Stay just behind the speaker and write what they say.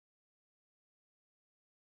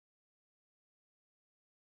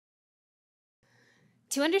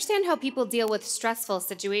To understand how people deal with stressful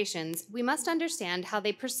situations, we must understand how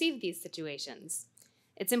they perceive these situations.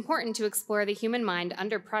 It's important to explore the human mind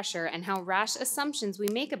under pressure and how rash assumptions we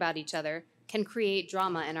make about each other can create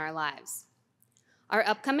drama in our lives. Our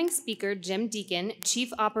upcoming speaker, Jim Deacon,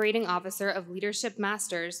 Chief Operating Officer of Leadership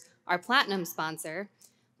Masters, our platinum sponsor,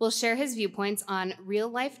 will share his viewpoints on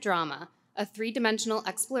real-life drama, a three-dimensional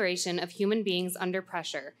exploration of human beings under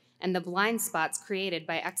pressure, and the blind spots created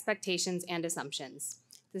by expectations and assumptions.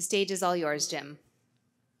 The stage is all yours, Jim.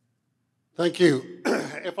 Thank you.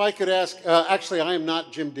 If I could ask, actually I am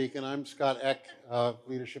not Jim Deacon, I'm Scott Eck of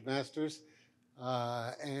Leadership Masters.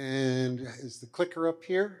 And is the clicker up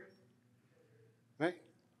here? Right?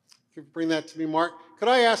 Could you bring that to me, Mark? Could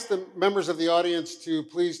I ask the members of the audience to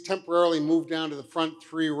please temporarily move down to the front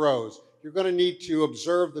 3 rows? You're going to need to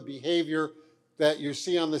observe the behavior that you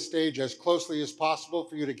see on the stage as closely as possible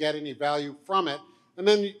for you to get any value from it. And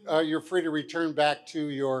then you're free to return back to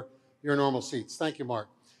your normal seats. Thank you, Mark.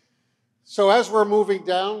 So as we're moving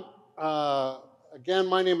down, again,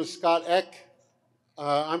 my name is Scott Eck.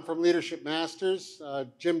 I'm from Leadership Masters.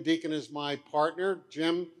 Jim Deacon is my partner.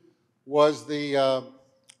 Jim was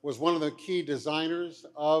one of the key designers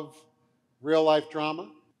of real-life drama,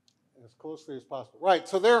 as closely as possible. Right,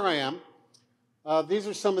 so there I am. These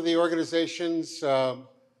are some of the organizations, both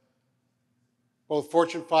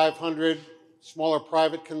Fortune 500, smaller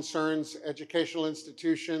private concerns, educational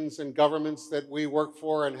institutions, and governments that we work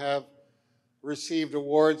for and have received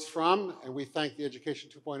awards from. And we thank the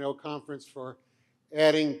Education 2.0 Conference for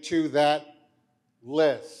adding to that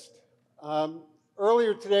list.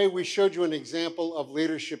 Earlier today, we showed you an example of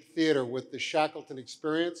leadership theater with the Shackleton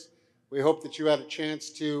experience. We hope that you had a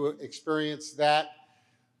chance to experience that.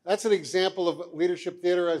 That's an example of leadership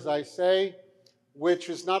theater, as I say, which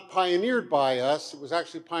was not pioneered by us. It was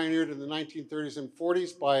actually pioneered in the 1930s and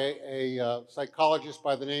 40s by a psychologist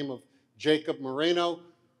by the name of Jacob Moreno,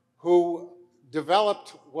 who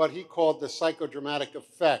developed what he called the psychodramatic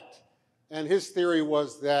effect. And his theory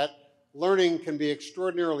was that learning can be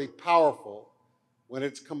extraordinarily powerful when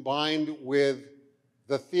it's combined with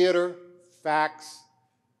the theater, facts,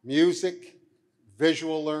 music,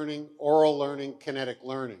 visual learning, oral learning, kinetic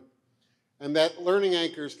learning. And that learning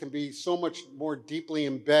anchors can be so much more deeply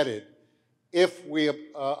embedded if we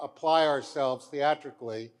apply ourselves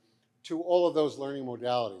theatrically to all of those learning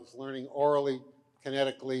modalities, learning orally,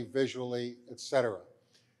 kinetically, visually, etc.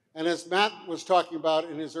 And as Matt was talking about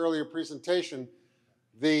in his earlier presentation,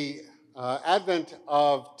 the advent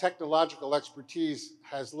of technological expertise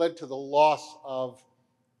has led to the loss of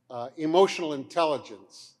emotional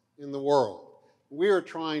intelligence in the world. We are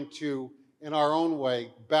trying to, in our own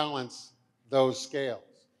way, balance those scales.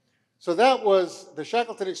 So that was, the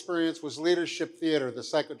Shackleton experience was leadership theater, the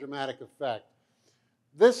psychodramatic effect.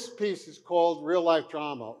 This piece is called real-life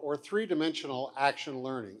drama, or three-dimensional action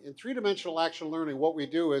learning. In three-dimensional action learning, what we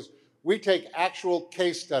do is we take actual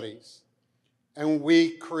case studies and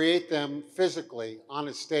we create them physically on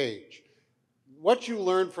a stage. What you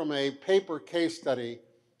learn from a paper case study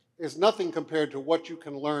is nothing compared to what you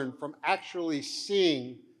can learn from actually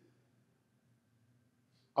seeing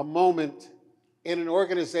a moment in an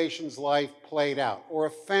organization's life played out, or a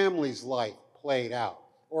family's life played out,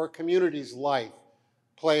 or a community's life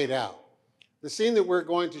played out. The scene that we're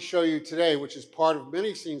going to show you today, which is part of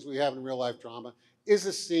many scenes we have in real-life drama, is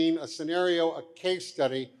a scene, a scenario, a case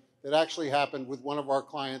study that actually happened with one of our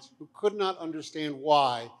clients who could not understand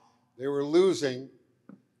why they were losing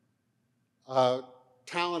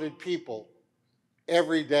talented people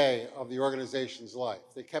every day of the organization's life.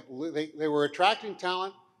 They were attracting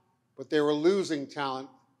talent, but they were losing talent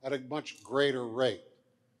at a much greater rate.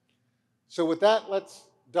 So with that, let's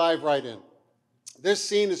dive right in. This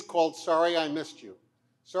scene is called Sorry I Missed You.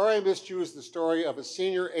 Sorry I Missed You is the story of a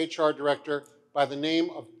senior HR director by the name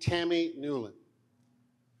of Tammy Newland.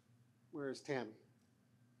 Where is Tammy?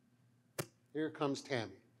 Here comes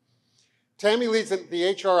Tammy. Tammy leads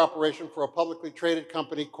the HR operation for a publicly traded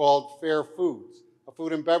company called Fair Foods, a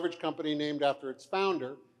food and beverage company named after its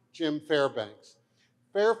founder, Jim Fairbanks.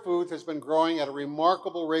 Fair Foods has been growing at a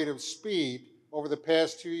remarkable rate of speed over the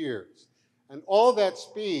past 2 years. And all that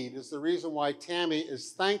speed is the reason why Tammy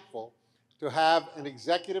is thankful to have an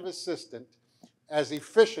executive assistant as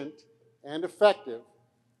efficient and effective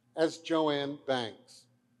as Joanne Banks.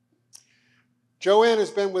 Joanne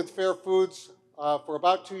has been with Fair Foods for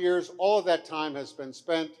about 2 years. All of that time has been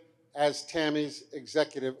spent as Tammy's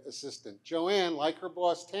executive assistant. Joanne, like her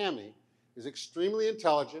boss Tammy, is extremely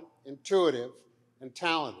intelligent, intuitive, and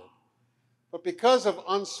talented. But because of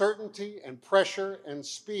uncertainty and pressure and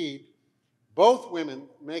speed, Both women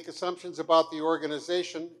make assumptions about the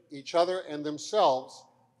organization, each other, and themselves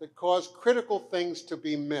that cause critical things to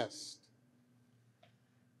be missed.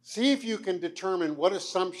 See if you can determine what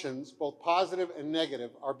assumptions, both positive and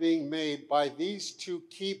negative, are being made by these two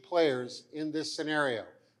key players in this scenario.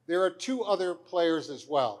 There are two other players as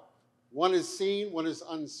well. One is seen, one is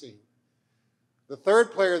unseen. The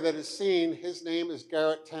third player that is seen, his name is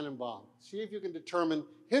Garrett Tenenbaum. See if you can determine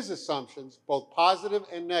his assumptions, both positive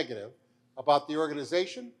and negative, about the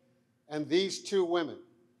organization and these two women.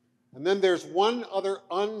 And then there's one other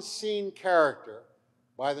unseen character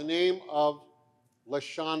by the name of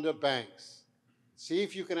LaShonda Banks. See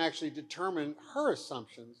if you can actually determine her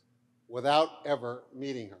assumptions without ever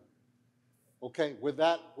meeting her. Okay, with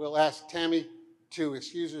that, we'll ask Tammy to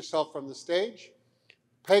excuse herself from the stage.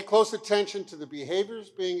 Pay close attention to the behaviors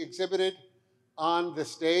being exhibited on the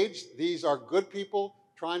stage. These are good people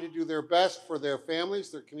trying to do their best for their families,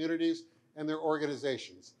 their communities, and their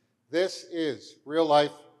organizations. This is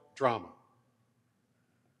real-life drama.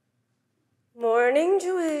 Morning,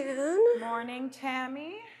 Joanne. Morning,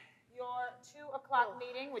 Tammy. Your 2 o'clock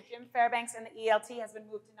meeting with Jim Fairbanks and the ELT has been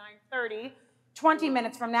moved to 9:30. 20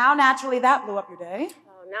 minutes from now. Naturally, that blew up your day.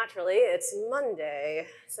 Oh, naturally, it's Monday.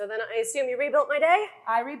 So then I assume you rebuilt my day?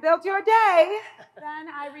 I rebuilt your day. Then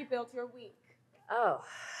I rebuilt your week. Oh.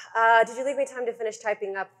 Did you leave me time to finish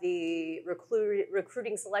typing up the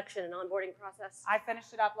recruiting selection and onboarding process? I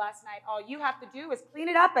finished it up last night. All you have to do is clean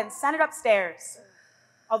it up and send it upstairs.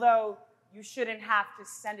 Although you shouldn't have to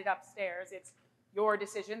send it upstairs. It's your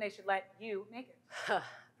decision. They should let you make it.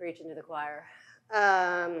 Preaching to the choir.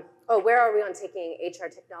 Where are we on taking HR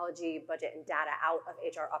technology, budget, and data out of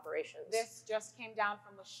HR operations? This just came down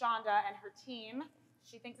from LaShonda and her team.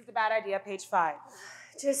 She thinks it's a bad idea, page 5.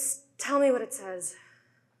 Just tell me what it says.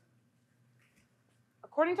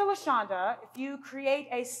 According to LaShonda, if you create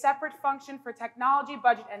a separate function for technology,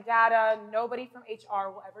 budget, and data, nobody from HR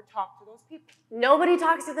will ever talk to those people. Nobody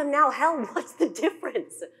talks to them now. Hell, what's the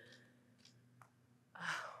difference?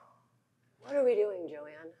 What are we doing,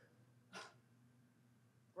 Joanne?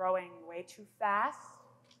 Growing way too fast,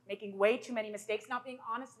 making way too many mistakes, not being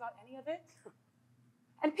honest about any of it.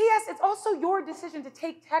 And P.S., it's also your decision to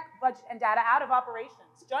take tech, budget, and data out of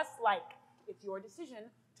operations, just like it's your decision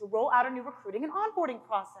to roll out a new recruiting and onboarding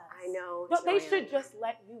process. I know, No, Joanne. they should just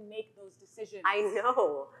let you make those decisions. I know.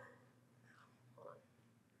 Hold on.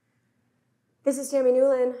 This is Tammy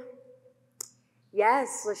Newland.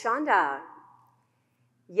 Yes, LaShonda.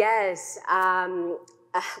 Yes,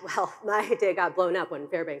 well, my day got blown up when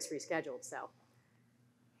Fairbanks rescheduled, so.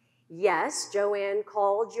 Yes, Joanne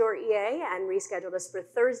called your EA and rescheduled us for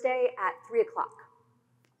Thursday at 3 o'clock.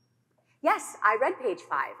 Yes, I read page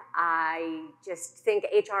 5. I just think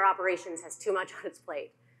HR operations has too much on its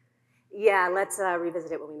plate. Yeah, let's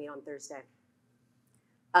revisit it when we meet on Thursday.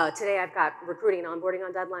 Today I've got recruiting and onboarding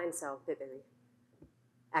on deadline, so a bit busy.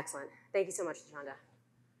 Excellent. Thank you so much, LaShonda.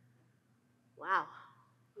 Wow,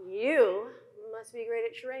 you must be great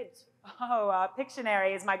at charades. Oh,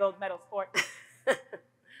 Pictionary is my gold medal sport.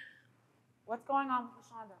 What's going on with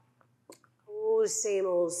LaShonda? Oh, same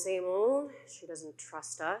old, same old. She doesn't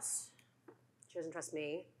trust us. She doesn't trust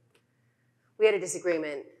me. We had a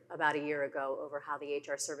disagreement about a year ago over how the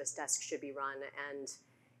HR service desk should be run, and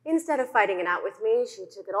instead of fighting it out with me, she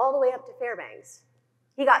took it all the way up to Fairbanks.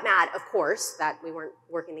 He got mad, of course, that we weren't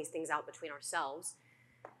working these things out between ourselves,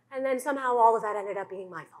 and then somehow all of that ended up being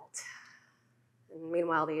my fault. And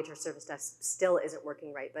meanwhile, the HR service desk still isn't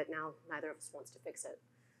working right, but now neither of us wants to fix it.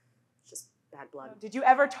 It's just bad blood. Did you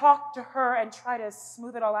ever talk to her and try to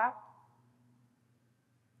smooth it all out?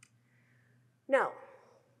 No.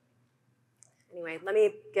 Anyway, let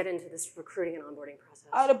me get into this recruiting and onboarding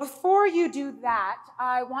process. Before you do that,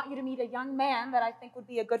 I want you to meet a young man that I think would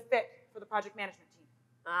be a good fit for the project management team.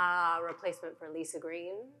 Replacement for Lisa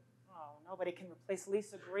Green. Oh, nobody can replace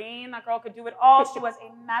Lisa Green. That girl could do it all. She was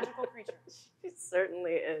a magical creature. She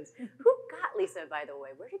certainly is. Who got Lisa, by the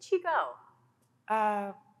way? Where did she go?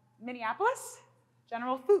 Minneapolis?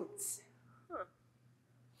 General Foods. Huh.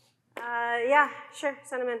 Yeah, sure,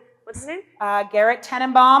 send him in. What's his name? Garrett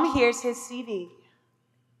Tenenbaum. Here's his CV.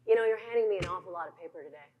 You know, you're handing me an awful lot of paper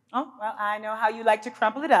today. Oh, well, I know how you like to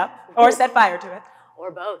crumple it up or set fire to it.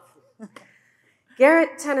 Or both.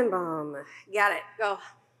 Garrett Tenenbaum. Got it. Go.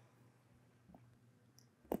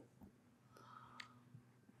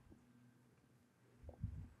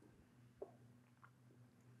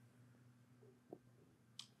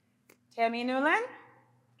 Tammy Newland,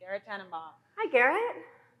 Garrett Tenenbaum. Hi, Garrett.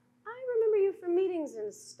 I remember you from meetings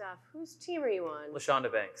and stuff. Whose team are you on?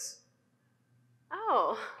 LaShonda Banks.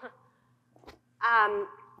 Oh.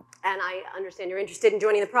 And I understand you're interested in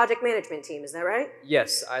joining the project management team, is that right?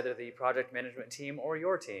 Yes, either the project management team or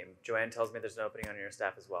your team. Joanne tells me there's an opening on your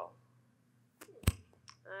staff as well.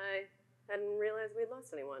 I hadn't realized we'd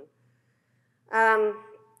lost anyone.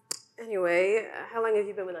 Anyway, how long have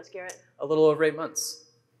you been with us, Garrett? A little over 8 months.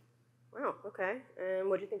 Wow, okay. And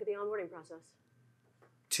what do you think of the onboarding process?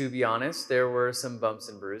 To be honest, there were some bumps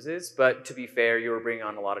and bruises, but to be fair, you were bringing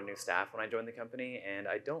on a lot of new staff when I joined the company, and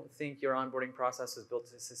I don't think your onboarding process was built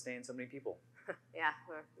to sustain so many people. Yeah,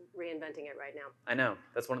 we're reinventing it right now. I know.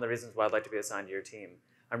 That's one of the reasons why I'd like to be assigned to your team.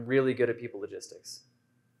 I'm really good at people logistics.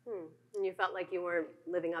 And you felt like you weren't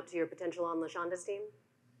living up to your potential on LaShonda's team?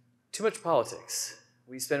 Too much politics.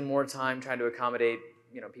 We spend more time trying to accommodate,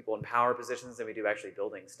 people in power positions than we do actually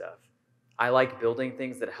building stuff. I like building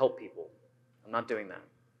things that help people. I'm not doing that.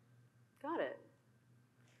 Got it.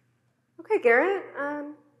 Okay, Garrett,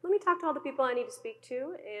 let me talk to all the people I need to speak to,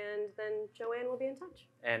 and then Joanne will be in touch.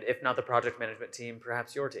 And if not the project management team,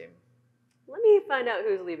 perhaps your team. Let me find out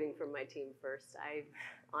who's leaving from my team first. I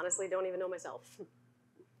honestly don't even know myself.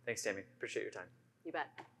 Thanks, Tammy. Appreciate your time. You bet.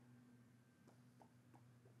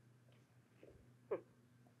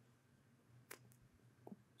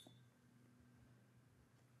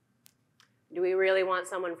 Do we really want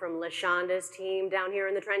someone from LaShonda's team down here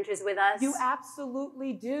in the trenches with us? You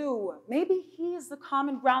absolutely do. Maybe he is the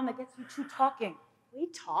common ground that gets you two talking. We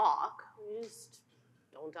talk. We just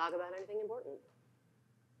don't talk about anything important.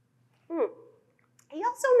 He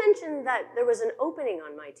also mentioned that there was an opening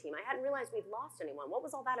on my team. I hadn't realized we'd lost anyone. What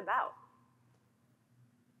was all that about?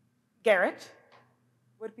 Garrett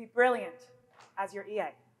would be brilliant as your EA.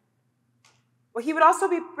 Well, he would also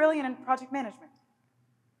be brilliant in project management.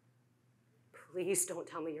 Please don't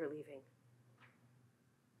tell me you're leaving.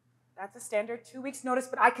 That's a standard 2 weeks notice,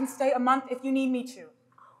 but I can stay a month if you need me to.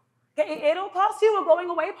 It'll cost you a going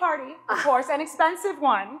away party, of course, an expensive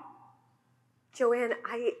one. Joanne,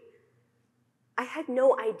 I had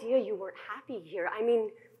no idea you weren't happy here. I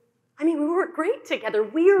mean, we work great together.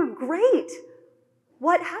 We're great.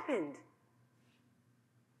 What happened?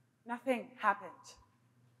 Nothing happened.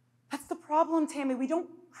 That's the problem, Tammy. We don't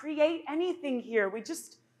create anything here. We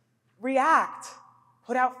just react,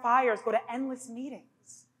 put out fires, go to endless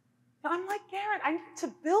meetings. Now, I'm like Garrett. I need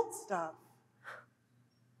to build stuff.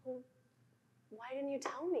 Well, why didn't you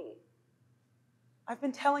tell me? I've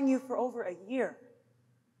been telling you for over a year.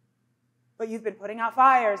 But you've been putting out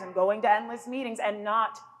fires and going to endless meetings and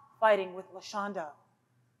not fighting with LaShonda.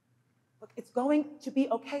 Look, it's going to be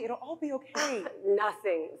okay. It'll all be okay.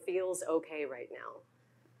 Nothing feels okay right now.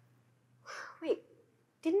 Wait,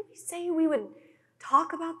 didn't we say we would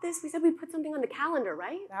talk about this? We said we'd put something on the calendar,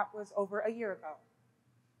 right? That was over a year ago.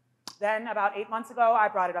 Then about 8 months ago, I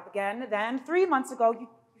brought it up again. Then 3 months ago, you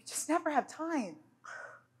just never have time.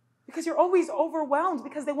 Because you're always overwhelmed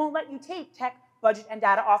because they won't let you take tech, budget, and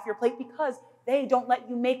data off your plate because they don't let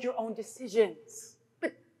you make your own decisions.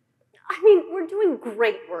 But, I mean, we're doing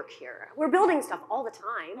great work here. We're building stuff all the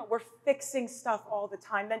time. No, we're fixing stuff all the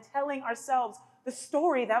time, then telling ourselves the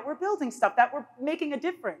story that we're building stuff, that we're making a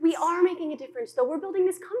difference. We are making a difference, though. We're building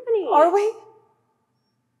this company. Are we?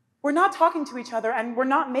 We're not talking to each other, and we're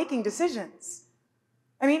not making decisions.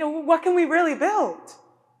 I mean, what can we really build?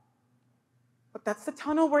 But that's the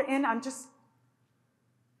tunnel we're in. I'm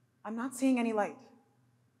not seeing any light.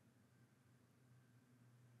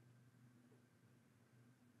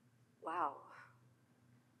 Wow.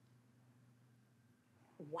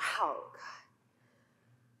 Wow.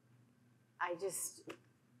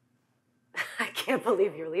 I can't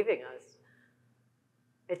believe you're leaving us.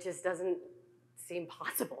 It just doesn't seem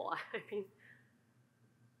possible. I mean,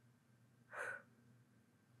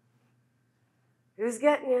 who's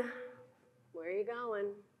getting you? Where are you going?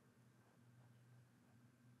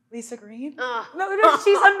 Lisa Green? No,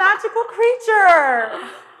 she's a magical creature.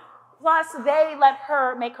 Plus, they let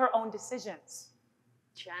her make her own decisions.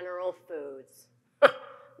 General Foods.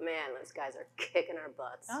 Man, those guys are kicking our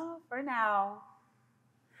butts. Oh, for now.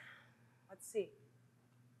 Let's see.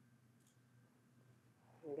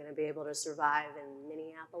 I'm going to be able to survive in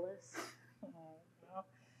Minneapolis. Well,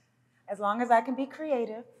 as long as I can be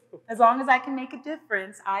creative, as long as I can make a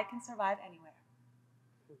difference, I can survive anywhere.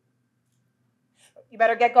 You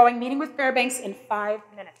better get going. Meeting with Fairbanks in 5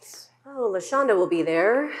 minutes. Oh, LaShonda will be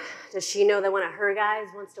there. Does she know that one of her guys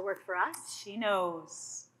wants to work for us? She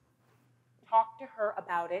knows. Talk to her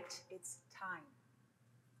about it. It's time.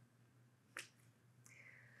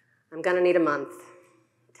 I'm going to need a month.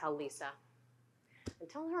 Tell Lisa. And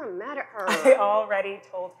tell her I'm mad at her. I already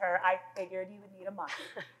told her. I figured you would need a month.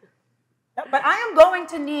 But I am going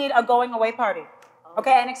to need a going away party.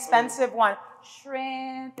 Okay, an expensive one.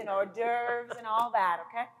 Shrimp and hors d'oeuvres and all that,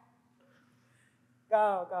 okay?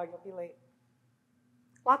 Go, you'll be late.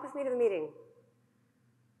 Walk with me to the meeting.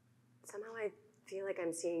 Somehow I feel like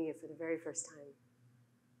I'm seeing you for the very first time.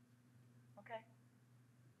 Okay.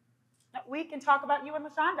 Now, we can talk about you and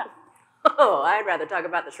LaShonda. Oh, I'd rather talk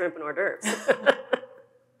about the shrimp and hors d'oeuvres.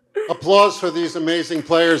 Applause for these amazing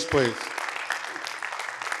players, please.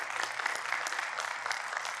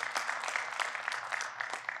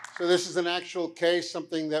 So this is an actual case,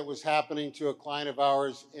 something that was happening to a client of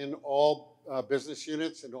ours in all business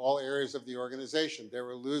units and all areas of the organization. They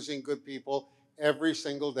were losing good people every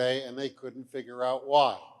single day, and they couldn't figure out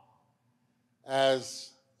why.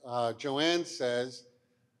 As Joanne says,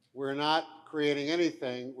 we're not creating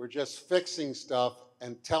anything, we're just fixing stuff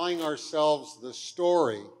and telling ourselves the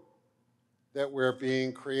story that we're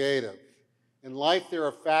being creative. In life, there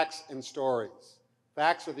are facts and stories.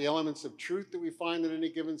 Facts are the elements of truth that we find in any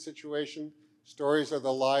given situation. Stories are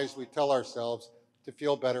the lies we tell ourselves to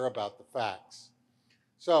feel better about the facts.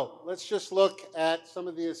 So let's just look at some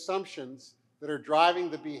of the assumptions that are driving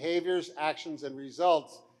the behaviors, actions, and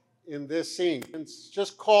results in this scene. And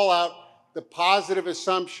just call out the positive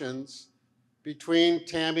assumptions between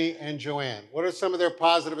Tammy and Joanne. What are some of their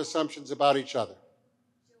positive assumptions about each other?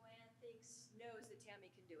 Knows that Tammy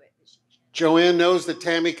can do it, but she can't. Joanne knows that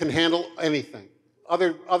Tammy can handle anything.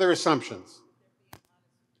 Other assumptions.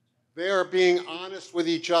 They are being honest with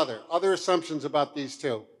each other. Other assumptions about these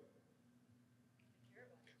two.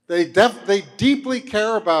 They deeply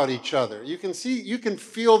care about each other. You can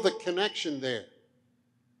feel the connection there.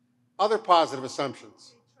 Other positive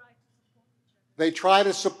assumptions. They try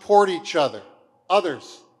to support each other.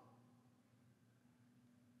 Others.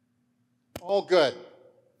 All good.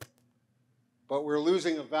 But we're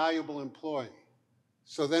losing a valuable employee.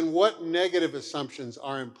 So then what negative assumptions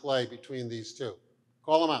are in play between these two?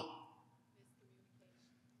 Call them out.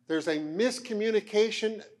 There's a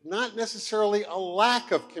miscommunication, not necessarily a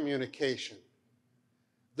lack of communication.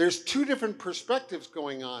 There's two different perspectives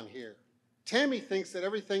going on here. Tammy thinks that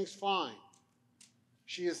everything's fine.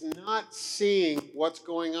 She is not seeing what's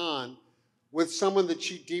going on with someone that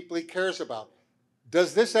she deeply cares about.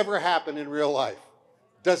 Does this ever happen in real life?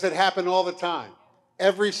 Does it happen all the time?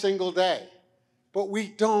 Every single day? But we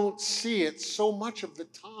don't see it so much of the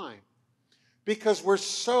time because we're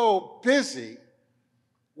so busy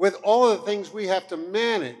with all of the things we have to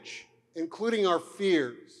manage, including our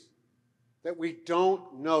fears, that we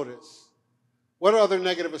don't notice. What other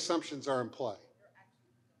negative assumptions are in play?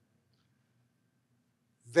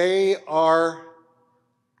 They are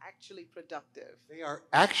actually productive. They are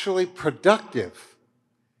actually productive.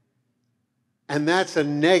 And that's a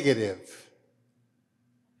negative.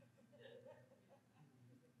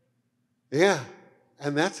 Yeah,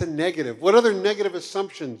 and that's a negative. What other negative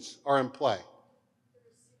assumptions are in play?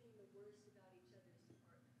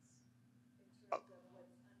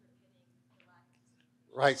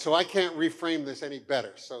 Right, so I can't reframe this any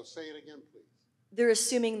better. So say it again, please. They're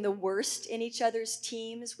assuming the worst in each other's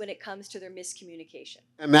teams when it comes to their miscommunication.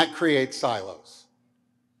 And that creates silos.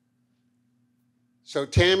 So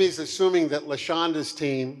Tammy's assuming that LaShonda's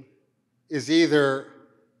team is either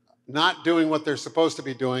not doing what they're supposed to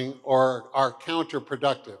be doing or are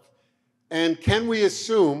counterproductive. And can we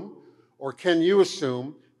assume, or can you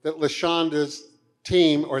assume, that LaShonda's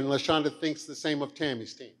team, or LaShonda thinks the same of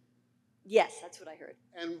Tammy's team? Yes, that's what I heard.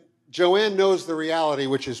 And Joanne knows the reality,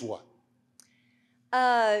 which is what?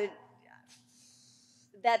 That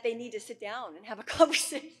they need to sit down and have a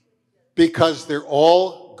conversation. Because they're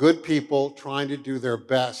all good people trying to do their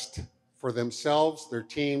best for themselves, their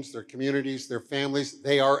teams, their communities, their families.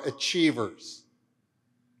 They are achievers.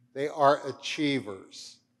 They are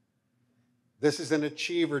achievers. This is an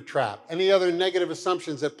achiever trap. Any other negative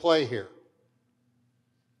assumptions at play here?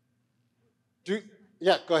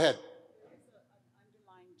 Yeah, go ahead. There's an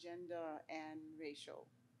underlying gender and racial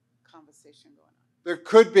conversation going on. There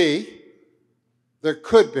could be. There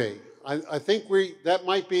could be. I think that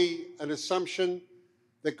might be an assumption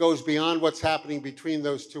that goes beyond what's happening between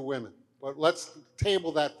those two women. But let's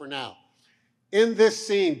table that for now. In this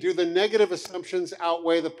scene, do the negative assumptions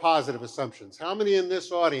outweigh the positive assumptions? How many in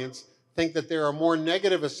this audience think that there are more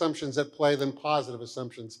negative assumptions at play than positive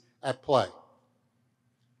assumptions at play?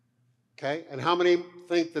 Okay, and how many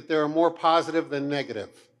think that there are more positive than negative?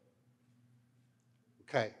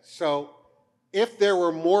 Okay, so if there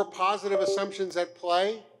were more positive assumptions at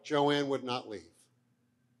play, Joanne would not leave.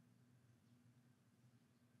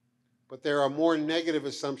 But there are more negative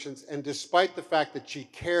assumptions, and despite the fact that she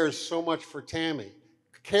cares so much for Tammy,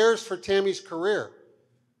 cares for Tammy's career,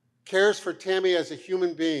 cares for Tammy as a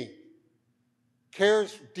human being,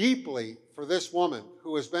 cares deeply for this woman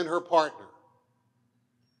who has been her partner,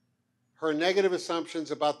 Her negative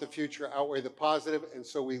assumptions about the future outweigh the positive, and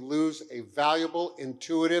so we lose a valuable,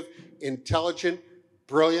 intuitive, intelligent,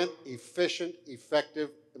 brilliant, efficient,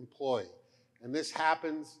 effective employee. And this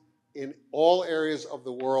happens in all areas of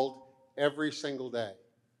the world every single day.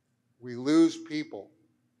 We lose people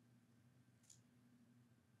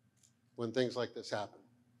when things like this happen.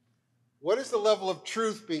 What is the level of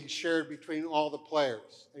truth being shared between all the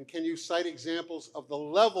players? And can you cite examples of the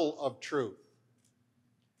level of truth?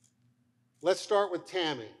 Let's start with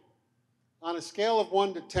Tammy. On a scale of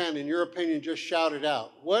 1 to 10, in your opinion, just shout it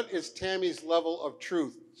out. What is Tammy's level of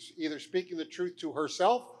truth? Either speaking the truth to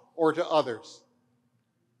herself or to others?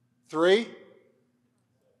 3?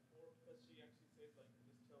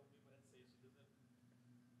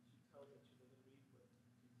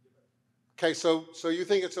 Okay, so you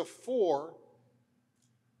think it's a 4.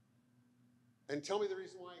 And tell me the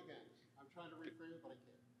reason why again. I'm trying to reframe it, but I can't.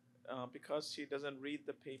 Because she doesn't read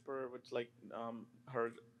the paper, which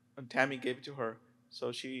her Tammy gave it to her.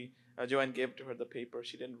 So Joanne gave to her the paper.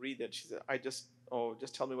 She didn't read it. She said,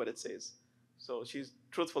 just tell me what it says. So she's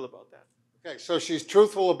truthful about that. Okay, so she's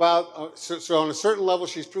truthful about, so on a certain level,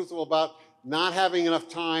 she's truthful about not having enough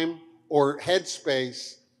time or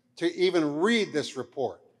headspace to even read this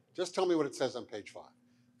report. Just tell me what it says on page 5.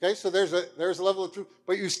 Okay, so there's a level of truth,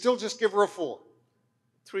 but you still just give her a 4.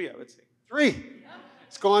 3, I would say. 3.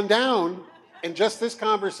 It's gone down in just this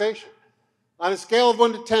conversation. On a scale of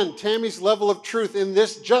 1 to 10, Tammy's level of truth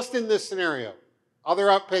just in this scenario. Other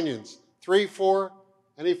opinions? 3, 4,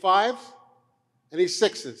 any 5s? Any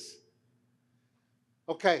 6s?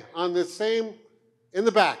 Okay, on the same, in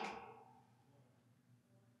the back.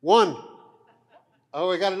 1. Oh,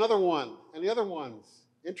 we got another 1. Any other ones?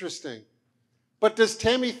 Interesting. But does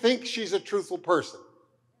Tammy think she's a truthful person?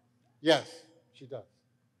 Yes, she does.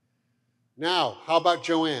 Now, how about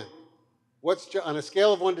Joanne? On a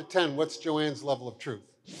scale of 1 to 10, what's Joanne's level of truth?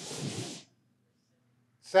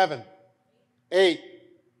 7, 8,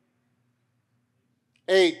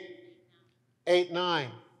 8, 9,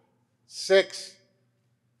 6.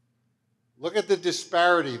 Look at the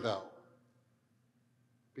disparity, though,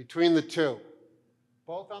 between the two.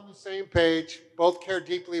 Both on the same page, both care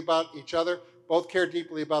deeply about each other, both care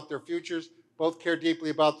deeply about their futures, both care deeply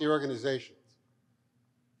about the organizations.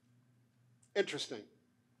 Interesting.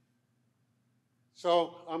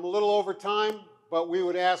 So I'm a little over time, but we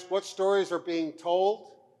would ask what stories are being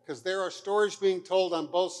told, because there are stories being told on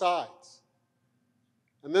both sides.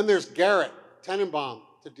 And then there's Garrett Tenenbaum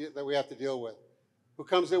that we have to deal with, who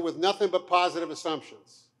comes in with nothing but positive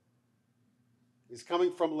assumptions. He's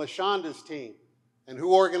coming from LaShonda's team. And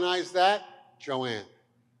who organized that? Joanne.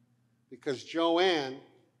 Because Joanne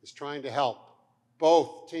is trying to help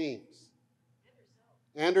both teams.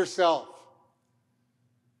 And herself.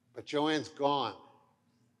 But Joanne's gone.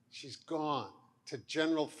 She's gone to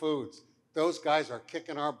General Foods. Those guys are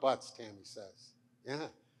kicking our butts, Tammy says. Yeah,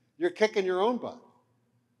 you're kicking your own butt.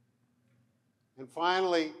 And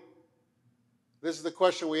finally, this is the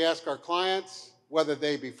question we ask our clients, whether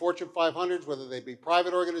they be Fortune 500s, whether they be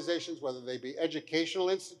private organizations, whether they be educational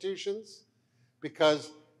institutions,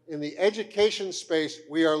 because in the education space,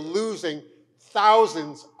 we are losing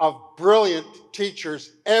thousands of brilliant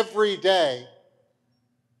teachers every day.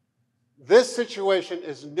 This situation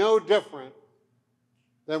is no different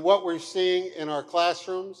than what we're seeing in our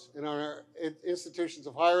classrooms, in our institutions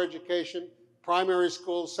of higher education, primary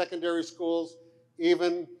schools, secondary schools,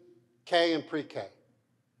 even K and pre-K.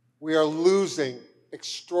 We are losing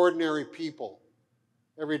extraordinary people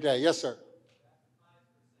every day. Yes, sir.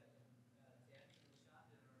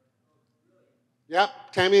 Yep,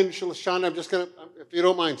 Tammy and LaShonda, I'm just going to, if you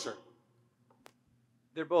don't mind, sir.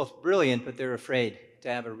 They're both brilliant, but they're afraid to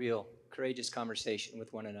have a real courageous conversation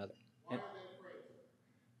with one another. Why are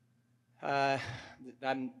they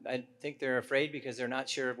afraid? I think they're afraid because they're not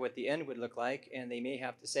sure of what the end would look like, and they may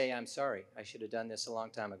have to say, I'm sorry, I should have done this a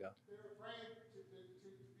long time ago. They're afraid to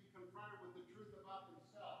be confronted with the truth about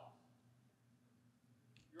themselves.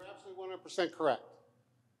 You're absolutely 100% correct.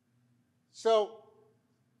 So,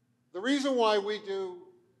 the reason why we do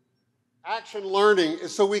action learning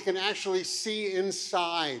is so we can actually see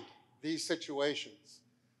inside these situations.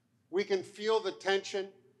 We can feel the tension.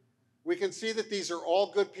 We can see that these are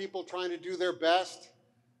all good people trying to do their best,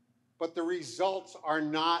 but the results are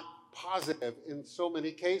not positive in so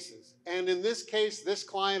many cases. And in this case, this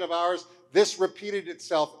client of ours, this repeated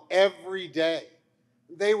itself every day.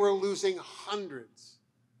 They were losing hundreds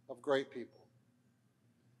of great people.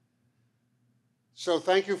 So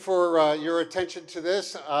thank you for your attention to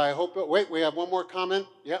this. I hope, wait, we have one more comment.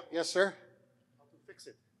 Yep, yes, sir? How to fix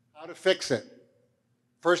it. How to fix it.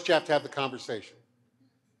 First, you have to have the conversation.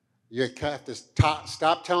 You have to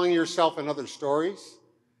stop telling yourself and others stories,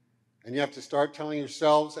 and you have to start telling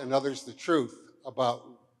yourselves and others the truth about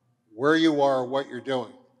where you are, what you're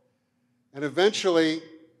doing. And eventually,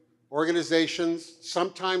 organizations,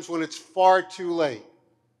 sometimes when it's far too late,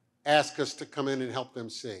 ask us to come in and help them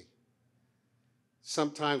see.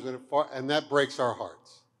 Sometimes when and that breaks our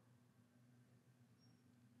hearts.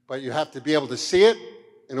 But you have to be able to see it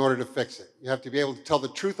in order to fix it. You have to be able to tell the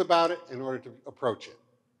truth about it in order to approach it.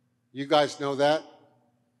 You guys know that.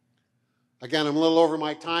 Again, I'm a little over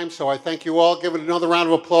my time, so I thank you all. Give it another round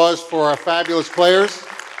of applause for our fabulous players.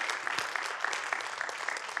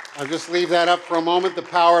 I'll just leave that up for a moment, the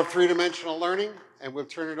power of three-dimensional learning, and we'll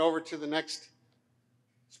turn it over to the next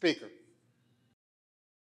speaker.